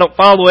 Maybe because I don't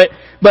follow it.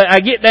 But I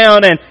get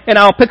down and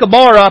I'll pick a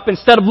bar up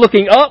instead of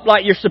looking up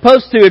like you're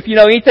supposed to. If you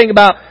know anything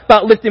about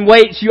lifting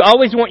weights, you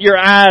always want your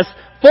eyes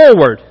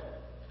forward.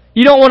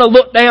 You don't want to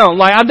look down.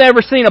 Like, I've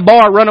never seen a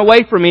bar run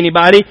away from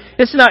anybody.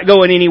 It's not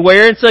going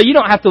anywhere. And so you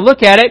don't have to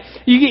look at it.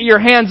 You get your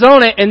hands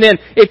on it. And then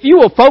if you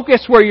will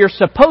focus where you're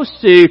supposed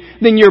to,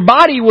 then your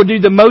body will do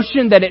the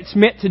motion that it's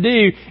meant to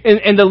do.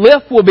 And the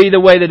lift will be the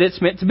way that it's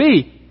meant to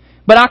be.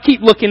 But I keep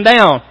looking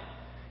down.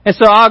 And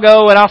so I'll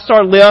go and I'll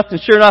start lift, and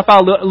sure enough,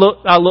 I'll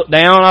look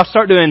down. I'll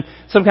start doing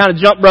some kind of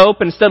jump rope,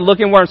 and instead of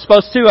looking where I'm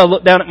supposed to, I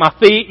look down at my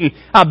feet and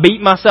I beat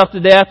myself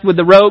to death with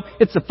the rope.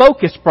 It's a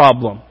focus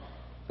problem.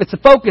 It's a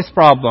focus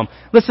problem.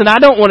 Listen, I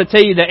don't want to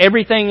tell you that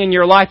everything in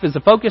your life is a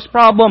focus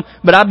problem,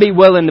 but I'd be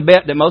willing to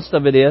bet that most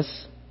of it is.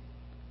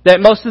 That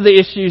most of the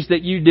issues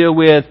that you deal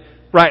with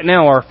right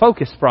now are a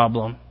focus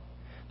problem.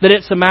 That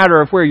it's a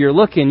matter of where you're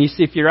looking. You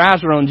see, if your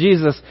eyes are on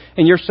Jesus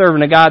and you're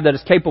serving a God that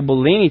is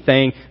capable of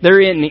anything, there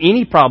isn't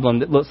any problem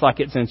that looks like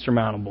it's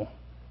insurmountable.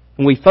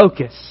 And we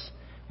focus.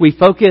 We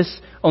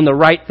focus on the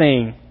right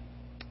thing.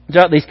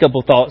 Jot these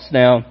couple thoughts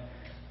down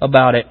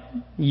about it.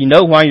 You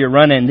know why you're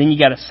running, then you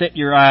got to set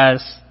your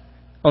eyes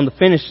on the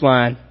finish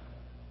line.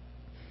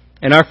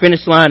 And our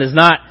finish line is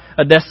not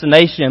a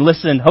destination.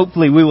 Listen,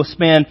 hopefully we will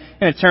spend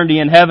an eternity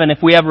in heaven. If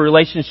we have a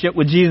relationship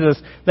with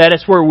Jesus, that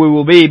is where we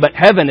will be. But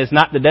heaven is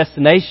not the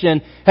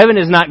destination. Heaven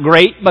is not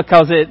great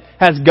because it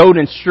has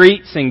golden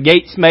streets and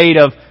gates made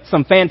of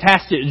some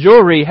fantastic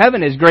jewelry.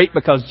 Heaven is great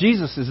because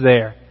Jesus is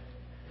there.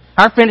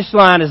 Our finish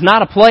line is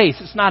not a place.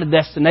 It's not a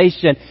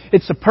destination.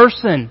 It's a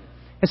person.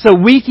 And so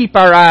we keep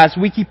our eyes,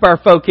 we keep our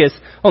focus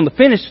on the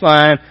finish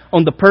line,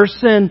 on the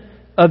person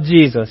of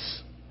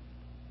Jesus.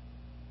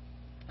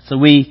 So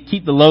we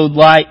keep the load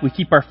light, we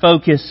keep our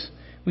focus,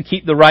 we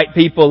keep the right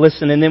people,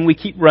 listen, and then we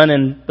keep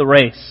running the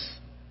race.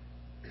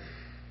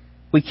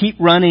 We keep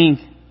running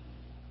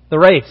the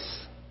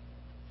race.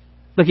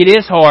 Look, it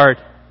is hard.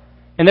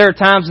 And there are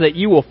times that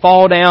you will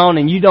fall down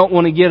and you don't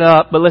want to get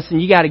up, but listen,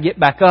 you got to get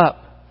back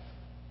up.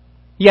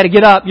 You got to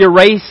get up. Your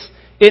race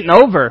isn't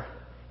over.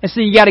 And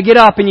so you got to get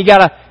up and you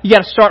got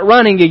to start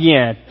running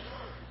again.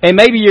 And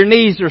maybe your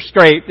knees are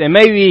scraped, and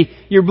maybe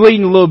you're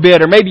bleeding a little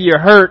bit, or maybe you're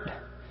hurt.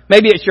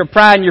 Maybe it's your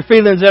pride and your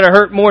feelings that are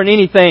hurt more than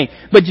anything.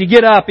 But you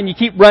get up and you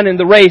keep running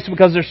the race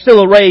because there's still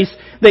a race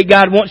that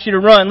God wants you to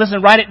run.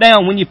 Listen, write it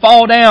down. When you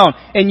fall down,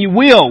 and you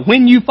will,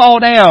 when you fall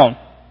down,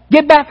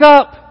 get back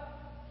up.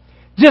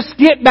 Just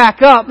get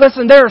back up.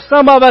 Listen, there are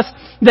some of us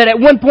that at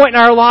one point in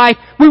our life,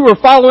 we were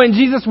following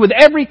Jesus with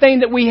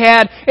everything that we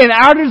had, and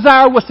our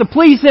desire was to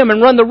please Him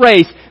and run the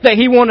race that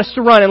He wanted us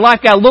to run. And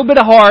life got a little bit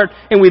hard,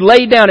 and we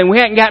laid down, and we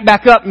hadn't got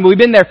back up, and we've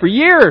been there for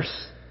years.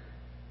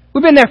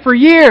 We've been there for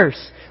years.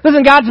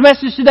 Listen, God's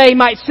message today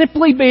might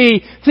simply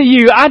be to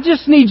you, I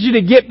just need you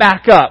to get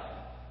back up.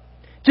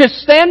 Just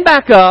stand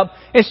back up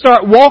and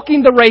start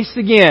walking the race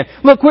again.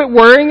 Look, quit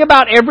worrying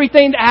about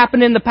everything that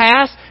happened in the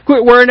past.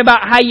 Quit worrying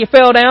about how you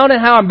fell down and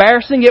how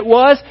embarrassing it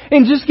was.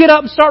 And just get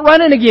up and start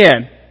running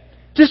again.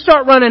 Just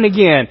start running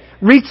again.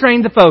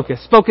 Retrain the focus.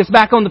 Focus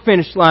back on the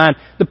finish line,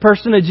 the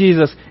person of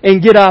Jesus,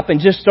 and get up and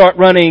just start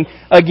running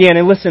again.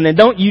 And listen, and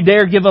don't you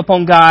dare give up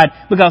on God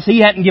because He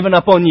hadn't given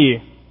up on you.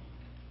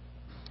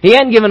 He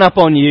hadn't given up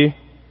on you.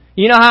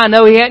 You know how I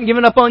know He hadn't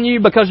given up on you?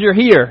 Because you're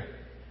here.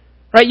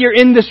 Right? You're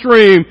in this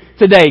room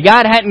today.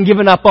 God hadn't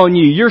given up on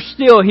you. You're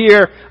still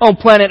here on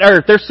planet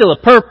Earth. There's still a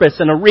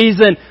purpose and a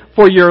reason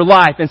for your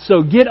life. And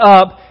so get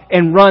up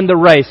and run the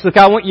race. Look,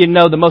 I want you to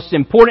know the most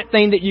important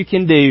thing that you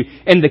can do,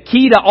 and the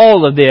key to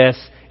all of this,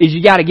 is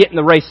you got to get in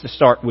the race to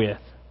start with.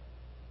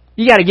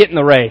 You got to get in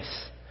the race.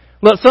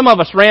 Look, some of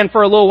us ran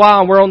for a little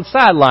while and we're on the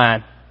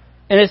sideline.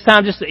 And it's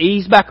time just to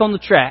ease back on the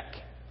track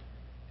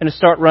and to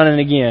start running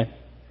again.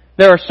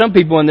 There are some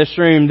people in this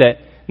room that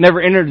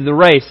never entered the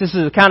race. This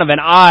is kind of an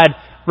odd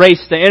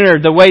race to enter.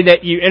 The way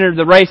that you enter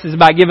the race is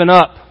by giving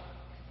up.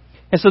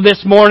 And so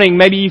this morning,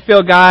 maybe you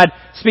feel God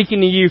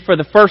speaking to you for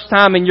the first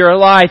time in your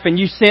life, and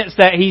you sense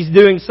that He's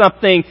doing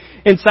something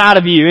inside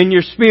of you, in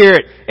your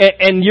spirit.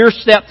 And your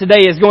step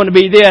today is going to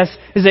be this,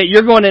 is that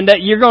you're going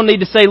to need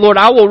to say, Lord,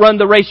 I will run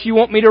the race you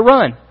want me to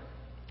run.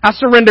 I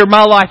surrender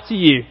my life to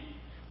you.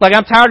 Like,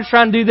 I'm tired of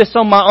trying to do this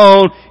on my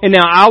own, and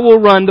now I will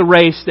run the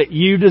race that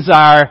you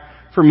desire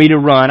for me to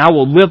run. I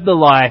will live the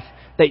life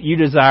that you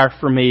desire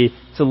for me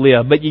to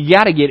live. But you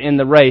got to get in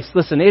the race.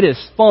 Listen, it is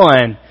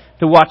fun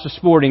to watch a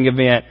sporting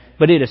event,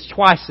 but it is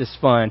twice as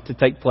fun to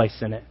take place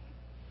in it.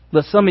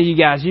 Look, some of you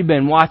guys, you've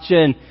been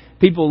watching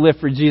people live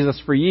for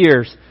Jesus for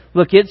years.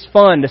 Look, it's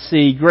fun to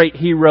see great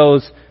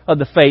heroes of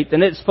the faith,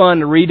 and it's fun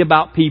to read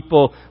about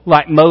people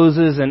like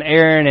Moses and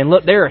Aaron. And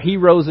look, there are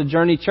heroes of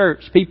Journey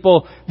Church,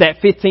 people that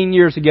 15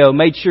 years ago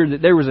made sure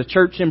that there was a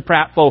church in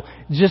Prattville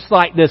just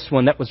like this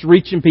one that was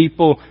reaching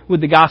people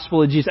with the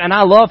gospel of Jesus. And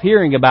I love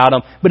hearing about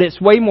them, but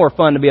it's way more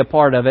fun to be a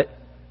part of it.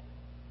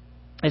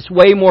 It's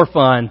way more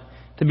fun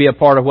to be a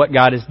part of what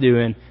God is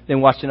doing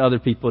than watching other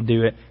people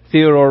do it.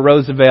 Theodore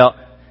Roosevelt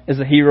is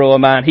a hero of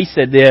mine. He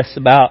said this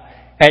about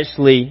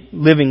actually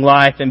living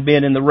life and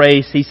being in the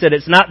race. He said,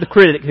 it's not the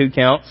critic who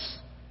counts.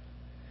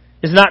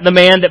 It's not the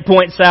man that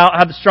points out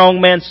how the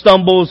strong man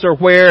stumbles or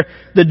where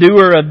the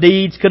doer of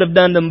deeds could have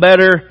done them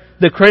better.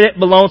 The credit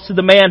belongs to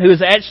the man who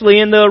is actually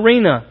in the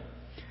arena,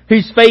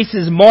 whose face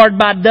is marred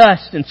by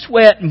dust and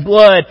sweat and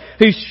blood,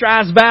 who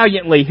strives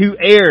valiantly, who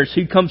errs,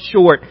 who comes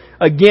short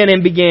again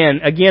and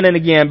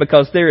again,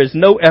 because there is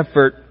no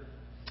effort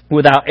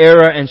without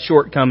error and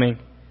shortcoming.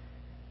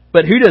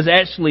 But who does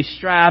actually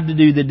strive to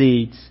do the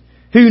deeds?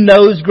 Who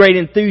knows great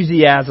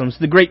enthusiasms,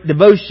 the great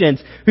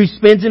devotions, who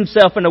spends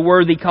himself in a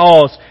worthy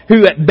cause,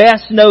 who at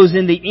best knows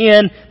in the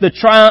end the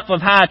triumph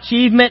of high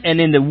achievement, and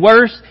in the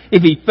worst,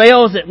 if he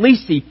fails, at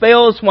least he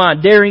fails while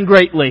daring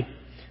greatly,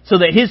 so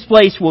that his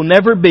place will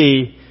never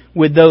be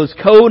with those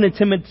cold and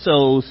timid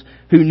souls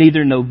who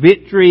neither know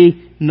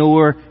victory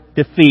nor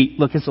defeat.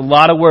 Look, it's a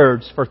lot of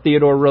words for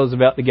Theodore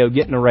Roosevelt to go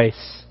get in a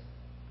race.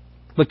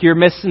 Look, you're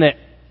missing it.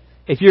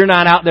 If you're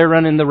not out there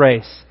running the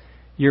race,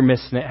 you're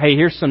missing it. Hey,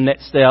 here's some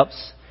next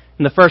steps.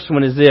 And the first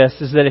one is this,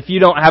 is that if you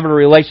don't have a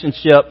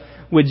relationship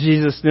with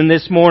Jesus, then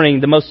this morning,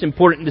 the most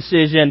important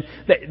decision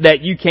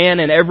that you can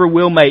and ever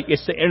will make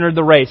is to enter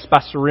the race by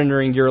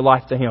surrendering your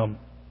life to Him.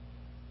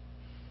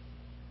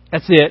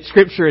 That's it.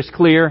 Scripture is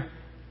clear.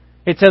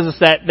 It tells us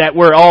that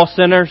we're all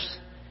sinners.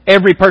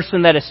 Every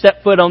person that has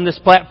stepped foot on this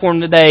platform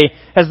today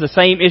has the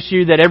same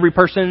issue that every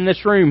person in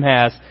this room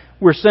has.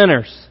 We're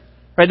sinners.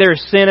 Right? There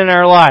is sin in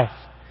our life.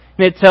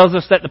 And it tells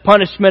us that the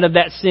punishment of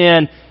that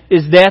sin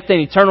is death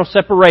and eternal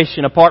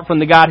separation apart from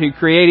the God who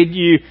created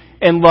you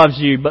and loves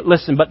you. But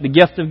listen, but the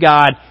gift of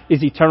God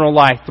is eternal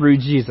life through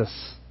Jesus.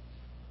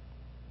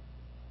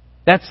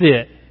 That's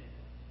it.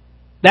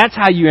 That's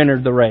how you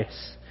enter the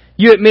race.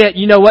 You admit,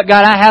 you know what,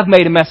 God, I have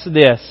made a mess of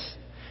this.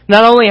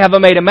 Not only have I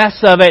made a mess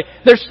of it,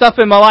 there's stuff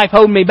in my life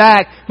holding me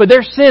back, but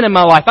there's sin in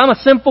my life. I'm a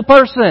sinful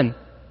person.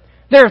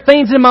 There are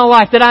things in my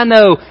life that I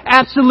know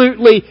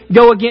absolutely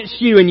go against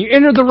you. And you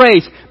enter the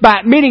race by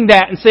admitting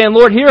that and saying,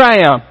 Lord, here I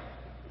am.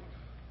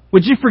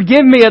 Would you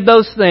forgive me of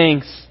those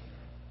things?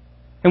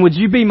 And would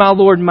you be my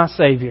Lord and my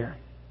Savior?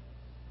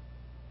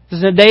 This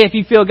is a day if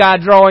you feel God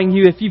drawing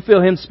you, if you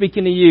feel Him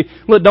speaking to you,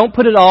 look, don't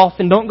put it off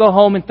and don't go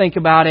home and think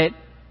about it.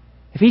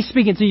 If He's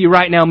speaking to you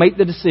right now, make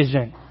the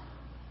decision.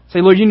 Say,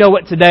 Lord, you know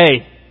what,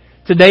 today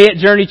at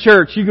Journey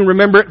Church, you can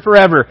remember it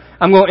forever.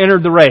 I'm going to enter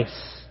the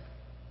race.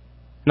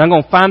 And I'm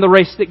going to find the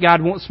race that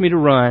God wants me to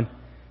run,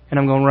 and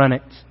I'm going to run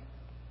it.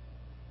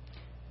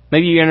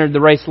 Maybe you entered the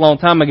race a long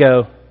time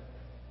ago.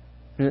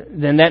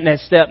 Then that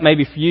next step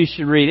maybe for you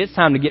should read, it's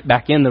time to get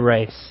back in the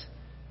race.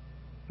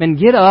 And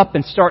get up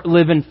and start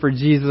living for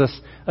Jesus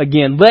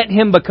again. Let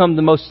Him become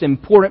the most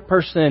important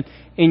person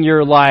in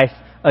your life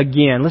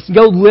again. Let's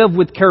go live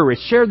with courage.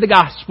 Share the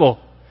gospel.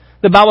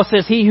 The Bible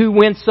says, he who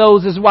wins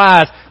souls is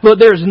wise. Look,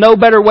 there's no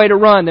better way to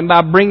run than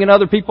by bringing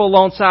other people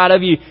alongside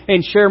of you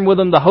and sharing with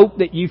them the hope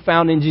that you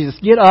found in Jesus.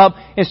 Get up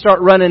and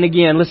start running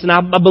again. Listen,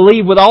 I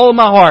believe with all of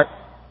my heart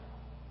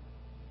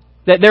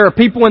that there are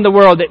people in the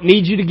world that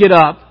need you to get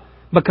up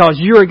because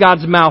you're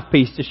God's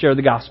mouthpiece to share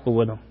the gospel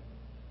with them.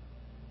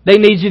 They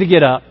need you to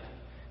get up.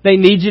 They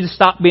need you to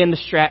stop being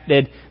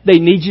distracted. They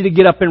need you to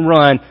get up and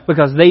run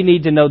because they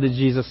need to know the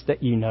Jesus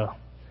that you know.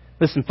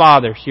 Listen,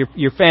 fathers,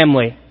 your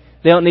family,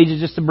 they don't need you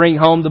just to bring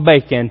home the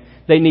bacon.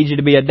 They need you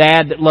to be a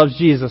dad that loves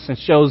Jesus and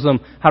shows them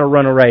how to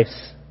run a race.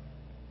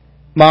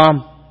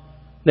 Mom,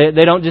 they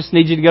don't just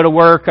need you to go to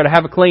work or to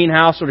have a clean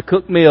house or to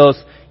cook meals.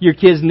 Your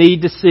kids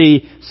need to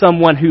see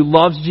someone who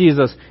loves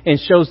Jesus and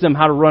shows them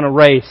how to run a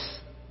race.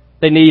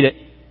 They need it.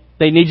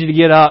 They need you to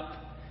get up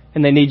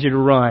and they need you to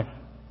run.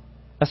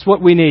 That's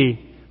what we need.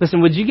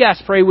 Listen, would you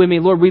guys pray with me?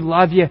 Lord, we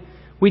love you.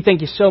 We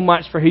thank you so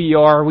much for who you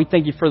are. We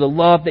thank you for the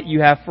love that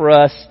you have for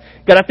us.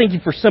 God, I thank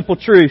you for simple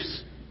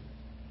truths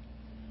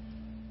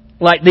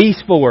like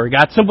these four.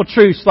 God, simple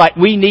truths like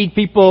we need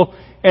people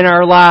in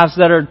our lives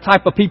that are the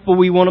type of people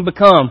we want to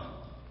become.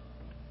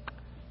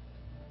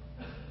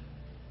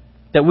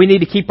 That we need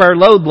to keep our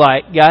load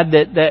light, God,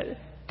 that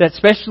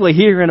especially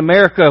here in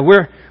America,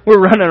 we're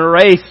running a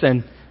race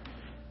and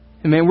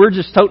man, we're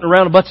just toting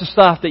around a bunch of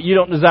stuff that you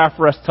don't desire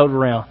for us to tote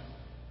around.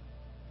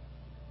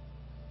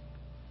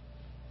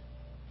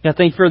 God,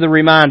 thank you for the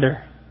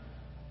reminder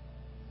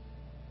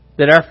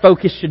that our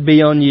focus should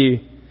be on you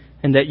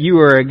and that you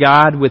are a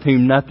God with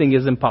whom nothing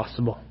is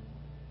impossible.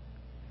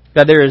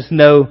 God, there is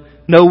no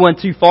one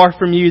too far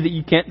from you that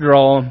you can't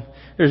draw on.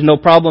 There's no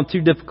problem too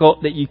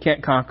difficult that you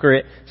can't conquer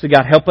it. So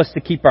God, help us to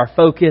keep our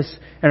focus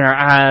and our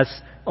eyes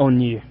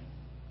on you.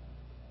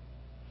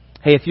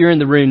 Hey, if you're in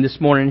the room this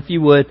morning, if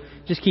you would,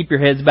 just keep your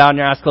heads bowed and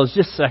your eyes closed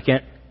just a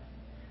second.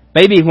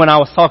 Maybe when I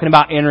was talking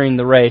about entering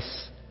the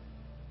race,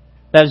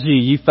 that was you.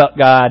 You felt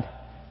God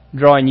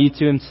drawing you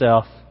to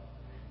Himself.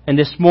 And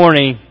this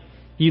morning,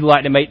 you'd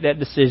like to make that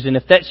decision.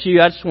 If that's you,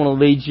 I just want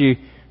to lead you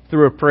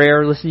through a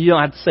prayer. Listen, you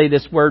don't have to say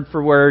this word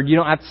for word. You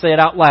don't have to say it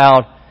out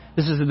loud.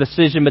 This is a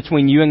decision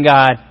between you and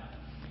God.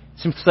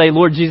 Simply say,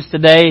 Lord Jesus,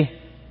 today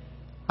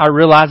I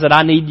realize that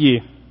I need you.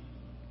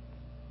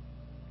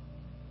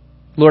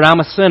 Lord, I'm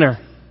a sinner.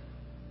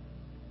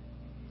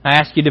 I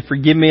ask you to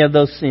forgive me of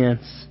those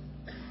sins.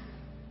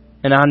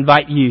 And I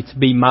invite you to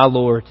be my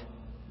Lord,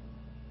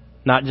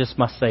 not just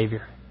my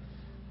Savior.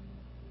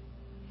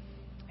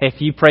 Hey,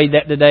 if you prayed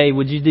that today,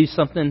 would you do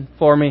something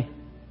for me?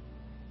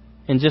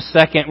 In just a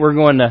second, we're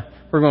going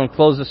to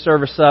close the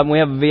service up. We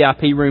have a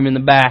VIP room in the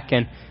back,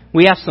 and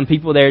we have some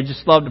people there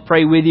just love to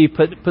pray with you,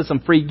 put some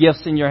free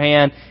gifts in your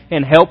hand,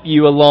 and help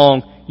you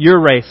along your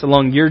race,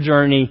 along your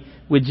journey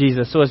with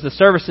Jesus. So as the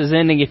service is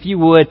ending, if you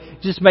would,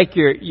 just make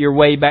your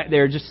way back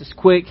there just as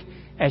quick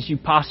as you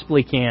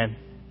possibly can.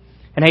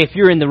 And hey, if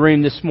you're in the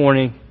room this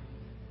morning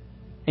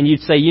and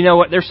you'd say, you know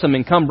what, there's some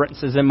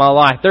encumbrances in my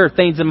life. There are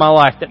things in my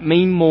life that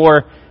mean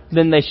more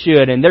than they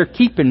should, and they're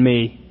keeping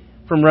me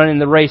from running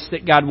the race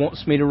that God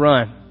wants me to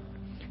run.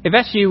 If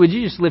that's you, would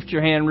you just lift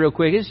your hand real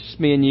quick? It's just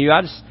me and you.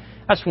 I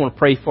just want to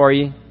pray for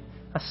you.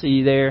 I see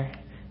you there.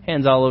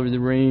 Hands all over the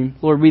room.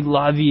 Lord, we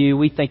love you.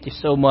 We thank you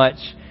so much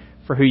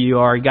for who you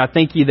are. God,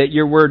 thank you that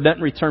your word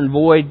doesn't return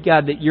void.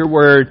 God, that your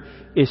word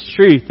is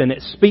truth and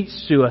it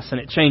speaks to us and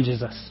it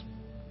changes us.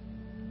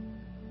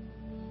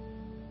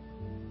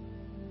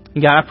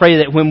 And God, I pray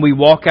that when we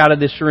walk out of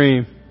this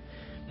room,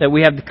 that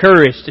we have the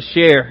courage to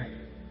share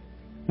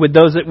with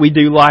those that we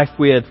do life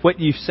with what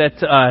you've said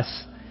to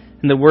us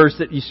and the words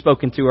that you've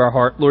spoken to our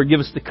heart. Lord, give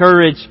us the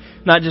courage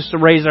not just to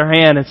raise our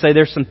hand and say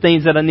there's some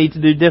things that I need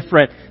to do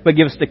different, but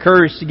give us the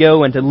courage to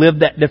go and to live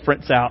that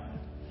difference out.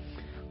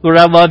 Lord,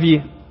 I love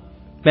you.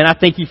 Man, I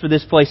thank you for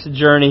this place of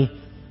journey.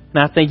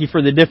 And I thank you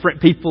for the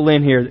different people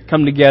in here that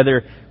come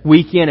together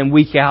week in and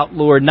week out,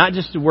 Lord, not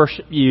just to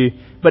worship you,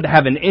 but to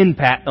have an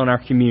impact on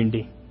our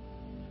community.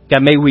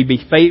 God, may we be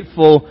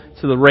faithful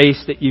to the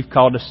race that you've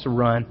called us to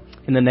run.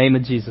 In the name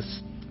of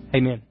Jesus,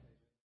 amen.